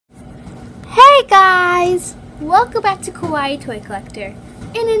Hey guys! Welcome back to Kawaii Toy Collector.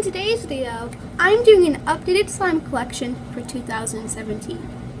 And in today's video, I'm doing an updated slime collection for 2017.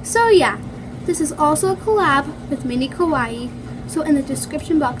 So yeah, this is also a collab with MiniKawaii, so in the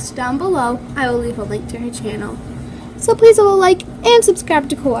description box down below, I will leave a link to her channel. So please leave a like and subscribe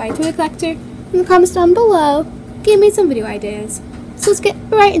to Kawaii Toy Collector. In the comments down below, give me some video ideas. So let's get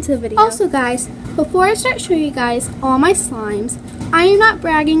right into the video. Also guys, before I start showing you guys all my slimes, I am not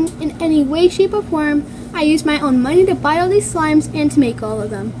bragging in any way, shape, or form. I used my own money to buy all these slimes and to make all of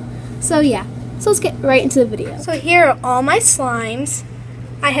them. So yeah, so let's get right into the video. So here are all my slimes.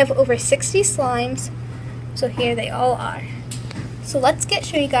 I have over 60 slimes, so here they all are. So let's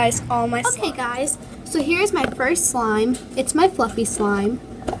show you guys all my slimes. Okay guys, so here's my first slime. It's my fluffy slime.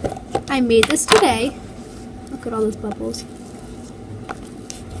 I made this today. Look at all those bubbles.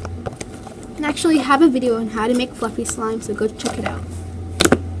 And actually have a video on how to make fluffy slime, so go check it out.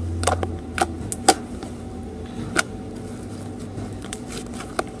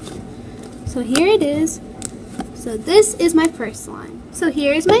 So here it is. So this is my first slime. So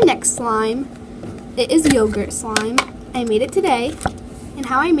here is my next slime. It is yogurt slime. I made it today, and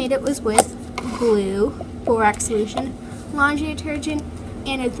how I made it was with glue, borax solution, laundry detergent,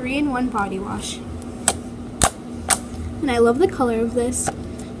 and a 3-in-1 body wash. And I love the color of this.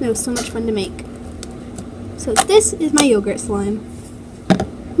 It was so much fun to make. So this is my yogurt slime.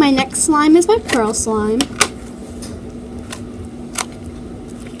 My next slime is my pearl slime.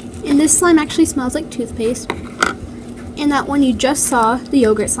 And this slime actually smells like toothpaste. And that one you just saw, the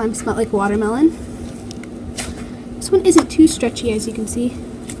yogurt slime, smelled like watermelon. This one isn't too stretchy, as you can see.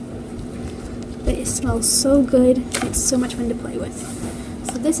 But it smells so good. It's so much fun to play with.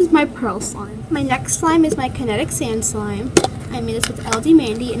 So this is my pearl slime. My next slime is my kinetic sand slime. I made this with LD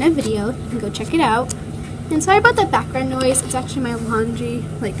Mandy in a video. You can go check it out. And sorry about that background noise. It's actually my laundry,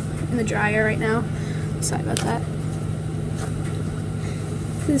 like, in the dryer right now. Sorry about that.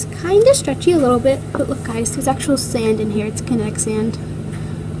 This is kind of stretchy a little bit, but look guys, there's actual sand in here. It's kinetic sand.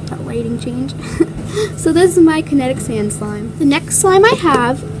 That lighting change. So this is my kinetic sand slime. The next slime I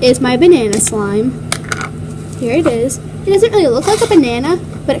have is my banana slime. Here it is. It doesn't really look like a banana,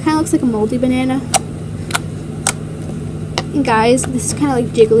 but it kind of looks like a moldy banana. And guys, this is kind of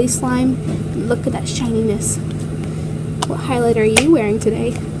like jiggly slime. And look at that shininess. What highlight are you wearing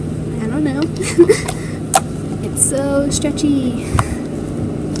today? I don't know. It's so stretchy.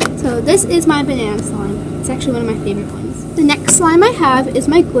 So this is my banana slime. It's actually one of my favorite ones. The next slime I have is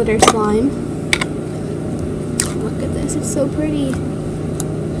my glitter slime. Look at this, it's so pretty.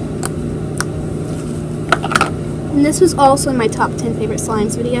 And this was also in my top 10 favorite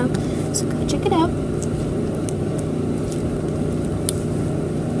slimes video, so go check it out.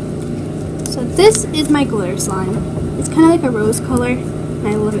 So this is my glitter slime. It's kind of like a rose color, and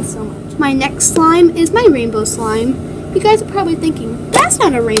I love it so much. My next slime is my rainbow slime. You guys are probably thinking, that's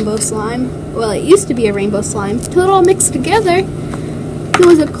not a rainbow slime. Well, it used to be a rainbow slime, until it all mixed together. It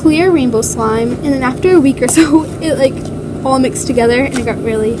was a clear rainbow slime, and then after a week or so, it like all mixed together, and it got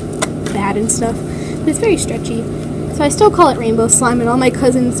really bad and stuff. But it's very stretchy. So I still call it rainbow slime, and all my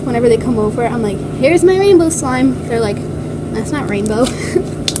cousins, whenever they come over, I'm like, here's my rainbow slime. They're like, that's not rainbow.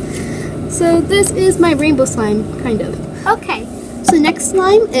 So this is my rainbow slime, kind of. Okay, so the next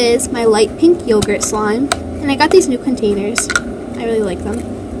slime is my light pink yogurt slime. And I got these new containers. I really like them.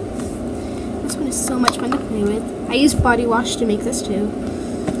 This one is so much fun to play with. I used body wash to make this too.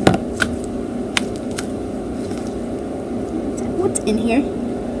 What's in here?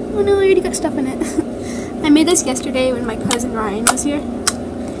 Oh no, I already got stuff in it. I made this yesterday when my cousin Ryan was here.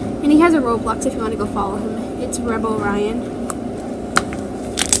 And he has a Roblox if you want to go follow him. It's Rebel Ryan.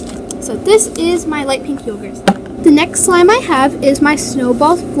 So this is my light pink yogurt slime. The next slime I have is my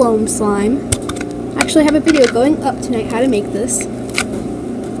snowball foam slime. I actually have a video going up tonight how to make this. And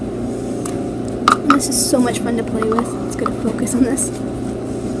this is so much fun to play with. Let's go to focus on this.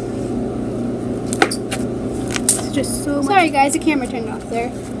 It's just so much. Sorry guys, the camera turned off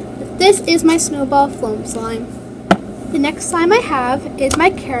there. But this is my snowball foam slime. The next slime I have is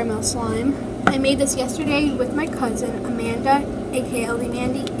my caramel slime. I made this yesterday with my cousin Amanda, aka LD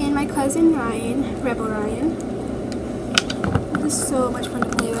Mandy, and my cousin Ryan, Rebel Ryan. This is so much fun to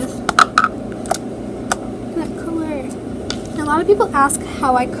play with. A lot of people ask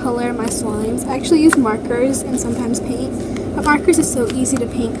how I color my slimes. I actually use markers and sometimes paint. But markers is so easy to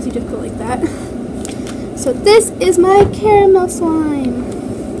paint because you just go like that. So this is my caramel slime.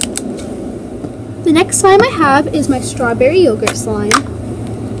 The next slime I have is my strawberry yogurt slime.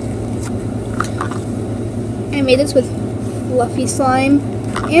 I made this with fluffy slime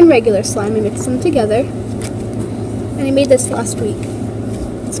and regular slime. I mixed them together. And I made this last week.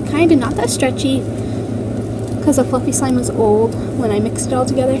 It's kind of not that stretchy because the fluffy slime was old when I mixed it all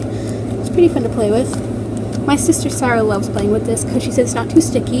together. It's pretty fun to play with. My sister Sarah loves playing with this because she says it's not too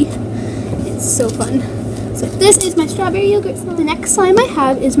sticky. It's so fun. So this is my strawberry yogurt slime. The next slime I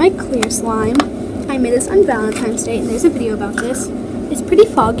have is my clear slime. I made this on Valentine's Day and there's a video about this. It's pretty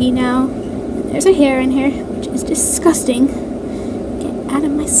foggy now. There's a hair in here, which is disgusting. Get out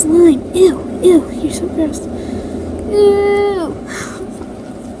of my slime. Ew, ew, you're so gross. Ew.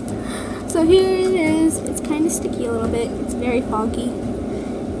 So here it is. It's kind of sticky a little bit. It's very foggy.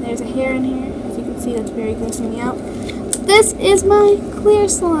 There's a hair in here. As you can see, that's very grossing me out. This is my clear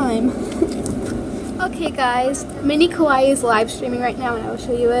slime. Okay guys, MiniKawaii is live streaming right now and I will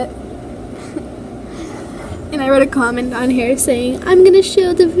show you it. And I wrote a comment on here saying, I'm going to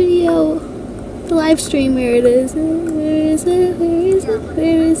show the video, the live stream, where it is. Where is it? Where is it?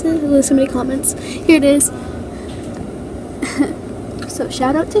 Where is it? Oh, there's so many comments. Here it is. So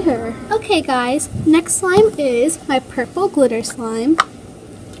shout out to her. Okay guys, next slime is my purple glitter slime.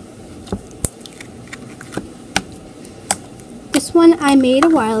 This one I made a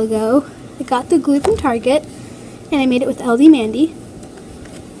while ago. I got the glue from Target and I made it with LD Mandy.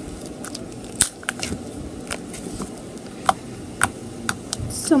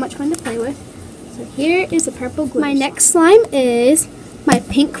 So much fun to play with. So here is the purple glitter. My next slime is my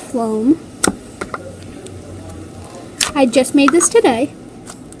pink foam. I just made this today.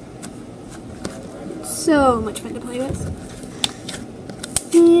 So much fun to play with.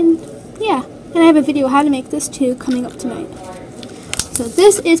 And yeah, and I have a video how to make this too coming up tonight. So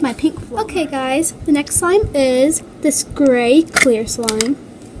this is my pink foam. Okay guys, the next slime is this gray clear slime.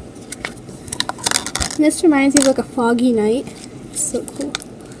 And this reminds me of like a foggy night. It's so cool.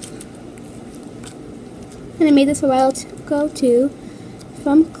 And I made this a while ago too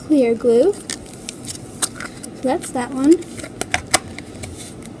from clear glue. So that's that one.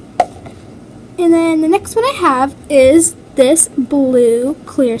 And then the next one I have is this blue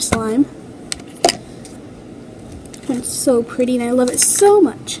clear slime. It's so pretty and I love it so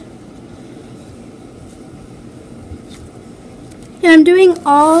much. And I'm doing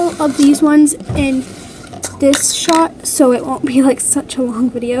all of these ones in this shot so it won't be like such a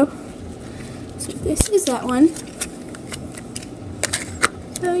long video. So this is that one.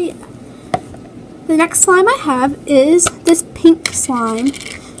 So yeah. The next slime I have is this pink slime.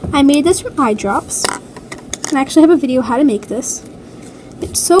 I made this from eye drops. And I actually have a video how to make this.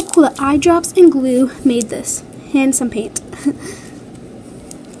 It's so cool that eye drops and glue made this. And some paint.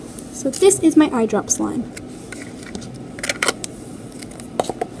 So this is my eye drop slime.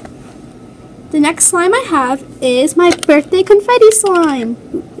 The next slime I have is my birthday confetti slime.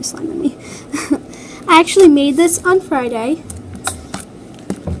 Ooh, there's slime on me. I actually made this on Friday.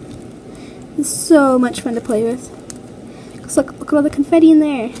 It's so much fun to play with. Look at all the confetti in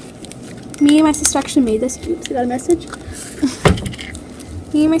there. Me and my sister actually made this. Oops, I got a message.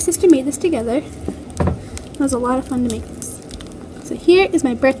 Me and my sister made this together. It was a lot of fun to make this. So here is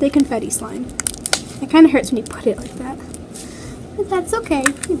my birthday confetti slime. It kind of hurts when you put it like that. But that's okay,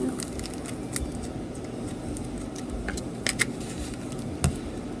 you know.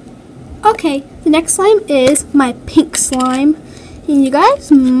 Okay, the next slime is my pink slime. And you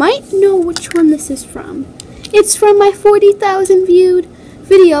guys might know which one this is from. It's from my 40,000 viewed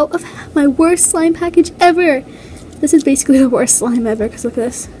video of my worst slime package ever. This is basically the worst slime ever, because look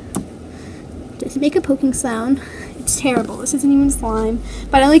at this. Does it make a poking sound? It's terrible. This isn't even slime.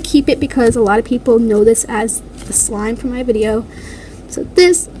 But I only keep it because a lot of people know this as the slime from my video. So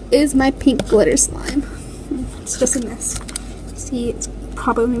this is my pink glitter slime. It's just a mess. See, it's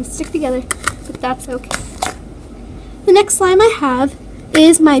probably going to stick together, but that's okay. The next slime I have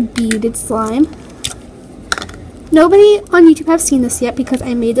is my beaded slime. Nobody on YouTube have seen this yet because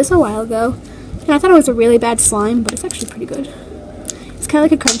I made this a while ago. And I thought it was a really bad slime, but it's actually pretty good. It's kind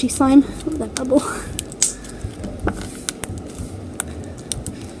of like a crunchy slime. Oh, that bubble.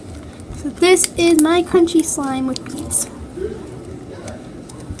 So this is my crunchy slime with beads.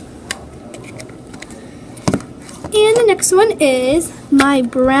 And the next one is my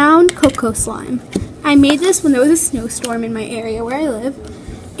brown cocoa slime. I made this when there was a snowstorm in my area where I live.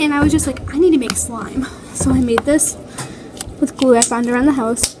 And I was just like, I need to make slime. So I made this with glue I found around the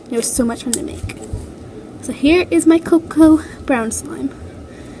house. It was so much fun to make. So here is my cocoa brown slime.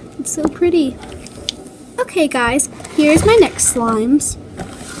 It's so pretty. Okay guys, here's my next slimes.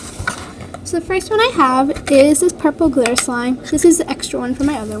 So the first one I have is this purple glitter slime. This is the extra one from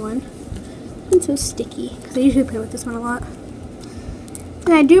my other one. It's so sticky because I usually play with this one a lot.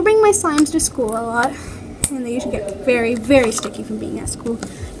 And I do bring my slimes to school a lot. And they usually get very, very sticky from being at school.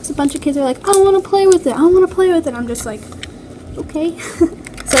 So a bunch of kids are like, I want to play with it. I want to play with it. I'm just like, okay.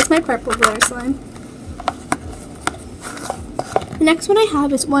 my purple glitter slime. The next one I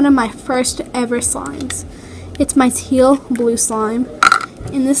have is one of my first ever slimes. It's my teal blue slime.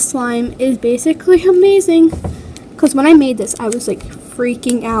 And this slime is basically amazing. Because when I made this, I was like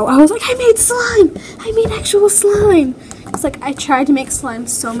freaking out. I was like, I made slime! I made actual slime! It's like I tried to make slime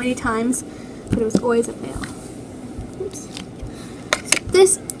so many times, but it was always a fail. Oops. So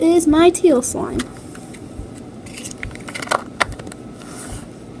this is my teal slime.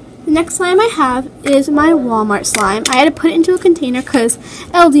 The next slime I have is my Walmart slime. I had to put it into a container because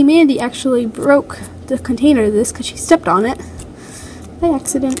LD Mandy actually broke the container of this because she stepped on it by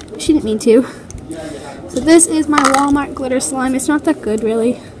accident. She didn't mean to. So this is my Walmart glitter slime. It's not that good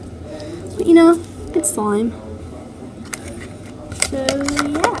really, but you know, it's slime. So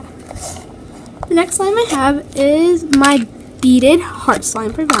yeah. The next slime I have is my beaded heart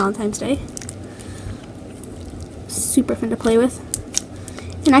slime for Valentine's Day. Super fun to play with.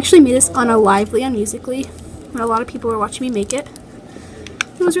 And I actually made this on a Lively on Musical.ly when a lot of people were watching me make it.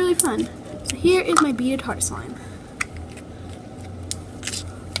 It was really fun. So here is my beaded heart slime.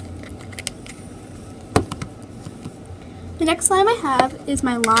 The next slime I have is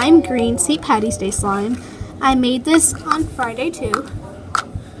my lime green St. Patty's Day slime. I made this on Friday too.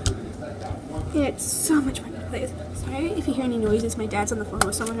 And it's so much fun to play with. Sorry if you hear any noises, my dad's on the phone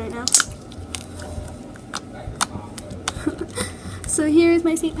with someone right now. So here is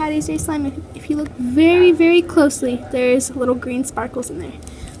my St. Patty's Day slime. If you look very, very closely, there's little green sparkles in there,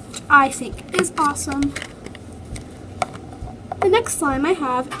 which I think is awesome. The next slime I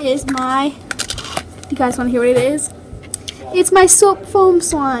have is my, you guys want to hear what it is? It's my soap foam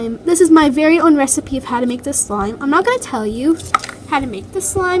slime. This is my very own recipe of how to make this slime. I'm not going to tell you how to make this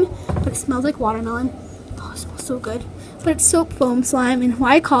slime, but it smells like watermelon. Oh, it smells so good. But it's soap foam slime, and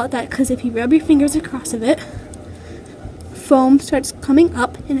why I call it that, because if you rub your fingers across of it, foam starts coming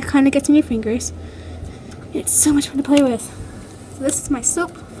up and it kind of gets in your fingers. And it's so much fun to play with. So this is my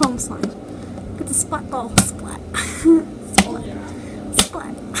soap foam slime. Get the splat ball. Splat. Splat.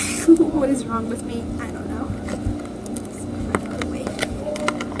 Splat. What is wrong with me? I don't know.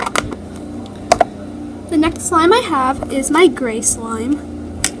 The next slime I have is my gray slime.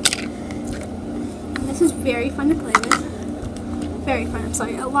 And this is very fun to play with. Very fun, I'm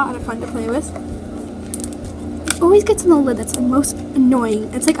sorry, a lot of fun to play with. It always gets in the lid, that's the most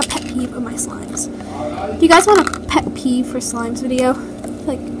annoying. It's like a pet peeve of my slimes. If you guys want a pet peeve for slimes video,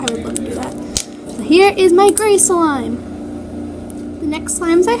 I would love to do that. So here is my gray slime. The next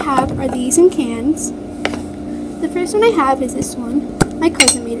slimes I have are these in cans. The first one I have is this one. My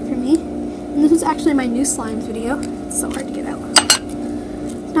cousin made it for me. And this was actually my new slimes video. It's so hard to get out.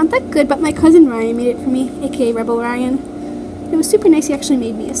 It's not that good, but my cousin Ryan made it for me, aka Rebel Ryan. It was super nice. He actually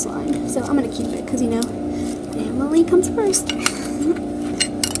made me a slime. So I'm going to keep it because, you know, family comes first.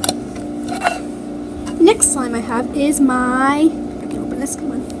 The next slime I have is my, I can open this,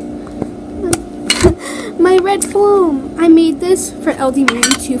 come on. My red foam. I made this for LD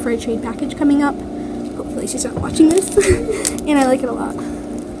Mary too for a trade package coming up. Hopefully she's not watching this. And I like it a lot.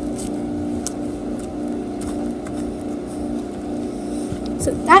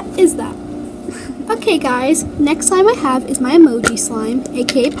 So that is that. Okay guys, next slime I have is my emoji slime,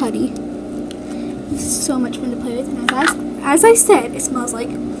 aka Putty. It's so much fun to play with, and as I said, it smells like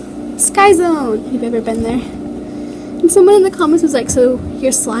Sky Zone, if you've ever been there. And someone in the comments was like, so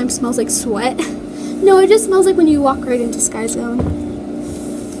your slime smells like sweat? No, it just smells like when you walk right into Sky Zone.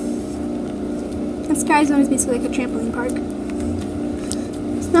 And Sky Zone is basically like a trampoline park.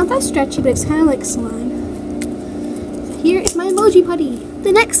 It's not that stretchy, but it's kind of like slime. So here is my emoji Putty.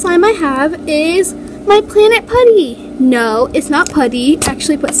 The next slime I have is my Planet Putty. No, it's not putty. I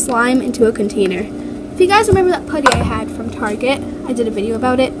actually put slime into a container. If you guys remember that putty I had from Target, I did a video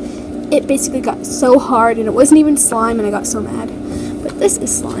about it. It basically got so hard and it wasn't even slime and I got so mad. But this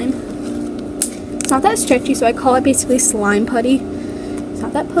is slime. It's not that stretchy, so I call it basically slime putty. It's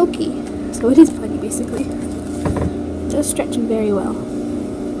not that pokey, so it is putty basically. It does stretch very well.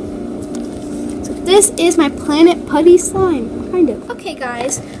 So this is my Planet Putty slime. Kind of. Okay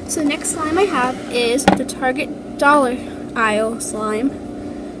guys, so the next slime I have is the Target dollar aisle slime.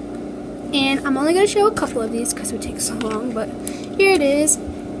 And I'm only going to show a couple of these because it would take so long, but here it is.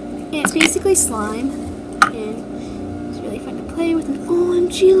 And it's basically slime. And it's really fun to play with. And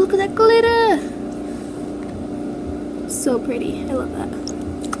OMG, look at that glitter! So pretty. I love that.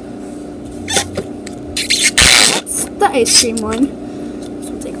 That's the ice cream one. This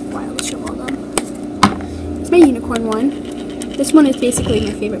will take a while to show all of them. It's my unicorn one. This one is basically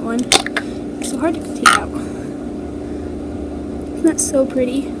my favorite one. It's so hard to take out. Isn't that so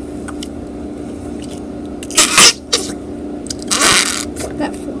pretty?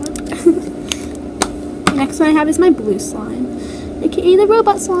 That form. next one I have is my blue slime, aka the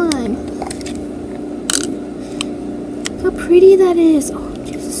robot slime. Look how pretty that is. Oh,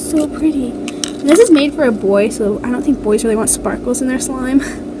 this is so pretty. And this is made for a boy, so I don't think boys really want sparkles in their slime.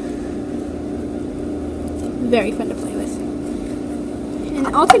 Very fun to play with. And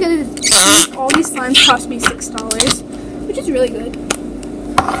altogether, all these slimes cost me $6, which is really good.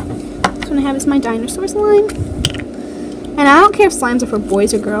 This one I have is my dinosaur slime. And I don't care if slimes are for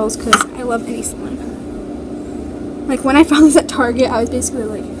boys or girls, because I love any slime. Like, when I found this at Target, I was basically,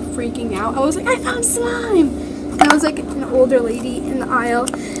 like, freaking out. I was like, I found slime! And I was like an older lady in the aisle,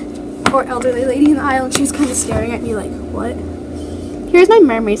 or elderly lady in the aisle, and she was kind of staring at me like, what? Here's my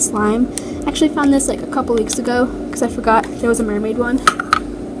mermaid slime. I actually found this like a couple weeks ago, because I forgot there was a mermaid one.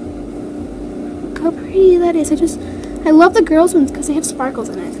 Look how pretty that is. I love the girls ones because they have sparkles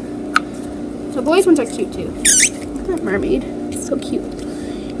in it. The boys ones are cute too. Look at that mermaid. It's so cute.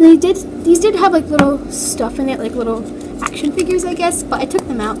 And these did have like little stuff in it, like little action figures, I guess, but I took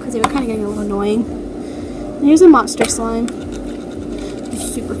them out because they were kind of getting a little annoying. And here's a monster slime.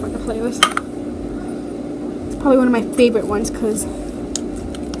 It's super fun to play with. It's probably one of my favorite ones because,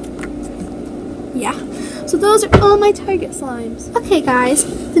 yeah. So those are all my Target slimes. Okay guys,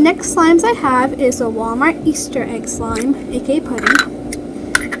 the next slimes I have is a Walmart Easter egg slime, aka putty.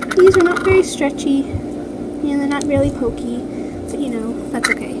 These are not very stretchy, and they're not really pokey, but you know, that's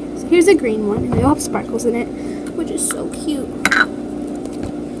okay. So here's a green one, and they all have sparkles in it, which is so cute.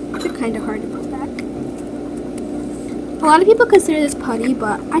 They're kind of hard to put back. A lot of people consider this putty,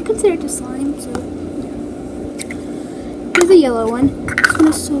 but I consider it a slime, so yeah. Here's a yellow one. This one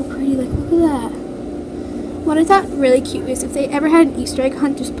is so pretty, like look at that. What I thought really cute is if they ever had an Easter egg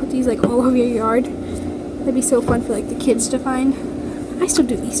hunt, just put these like all over your yard. That'd be so fun for like the kids to find. I still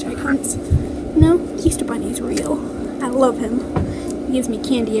do Easter egg hunts. You know, Easter Bunny's real. I love him. He gives me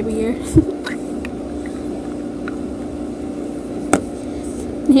candy every year.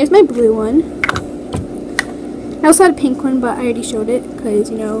 And here's my blue one. I also had a pink one, but I already showed it because,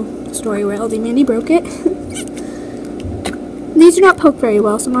 you know, the story where LD Mandy broke it. These do not poke very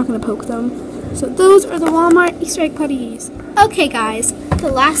well, so I'm not going to poke them. So those are the Walmart Easter egg putties. Okay guys,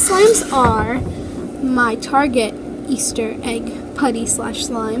 the last slimes are my Target Easter egg putty slash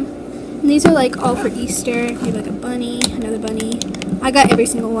slime. And these are like all for Easter. You have like a bunny, another bunny. I got every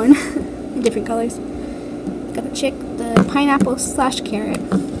single one in different colors. Got the chick, the pineapple slash carrot,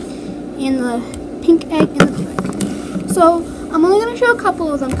 and the pink egg and the blue egg. So I'm only going to show a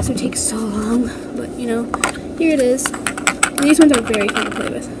couple of them because it takes so long. But you know, here it is. And these ones are very fun to play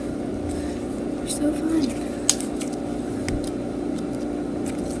with. They're so fun.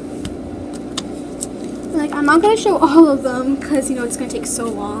 Like, I'm not going to show all of them because, you know, it's going to take so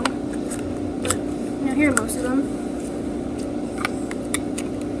long. But, you know, here are most of them.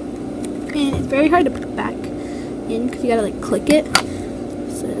 And it's very hard to put back in because you got to, like, click it.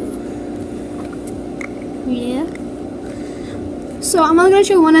 So, yeah. So, I'm only going to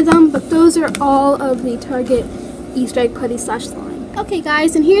show one of them, but those are all of the Target Easter egg putty slash slime. Okay,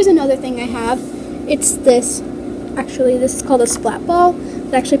 guys, and here's another thing I have. It's this. Actually, this is called a splat ball.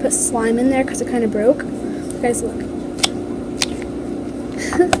 I actually put slime in there because it kind of broke. Guys, look.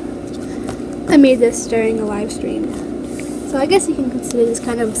 I made this during a live stream. So I guess you can consider this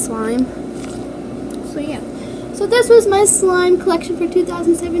kind of a slime. So yeah. So this was my slime collection for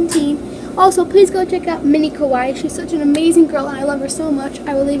 2017. Also, please go check out MiniKawaii. She's such an amazing girl and I love her so much.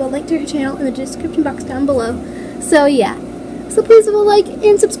 I will leave a link to her channel in the description box down below. So yeah. So please leave a like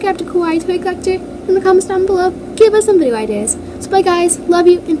and subscribe to Kawaii Toy Collector in the comments down below. Give us some video ideas. So bye guys. Love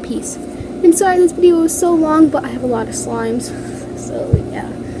you and peace. I'm sorry this video was so long, but I have a lot of slimes, so yeah.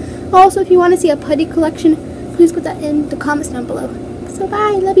 Also, if you want to see a putty collection, please put that in the comments down below. So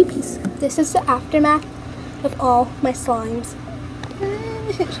bye, love you, peace. This is the aftermath of all my slimes.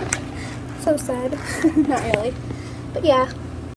 So sad. Not really, but yeah.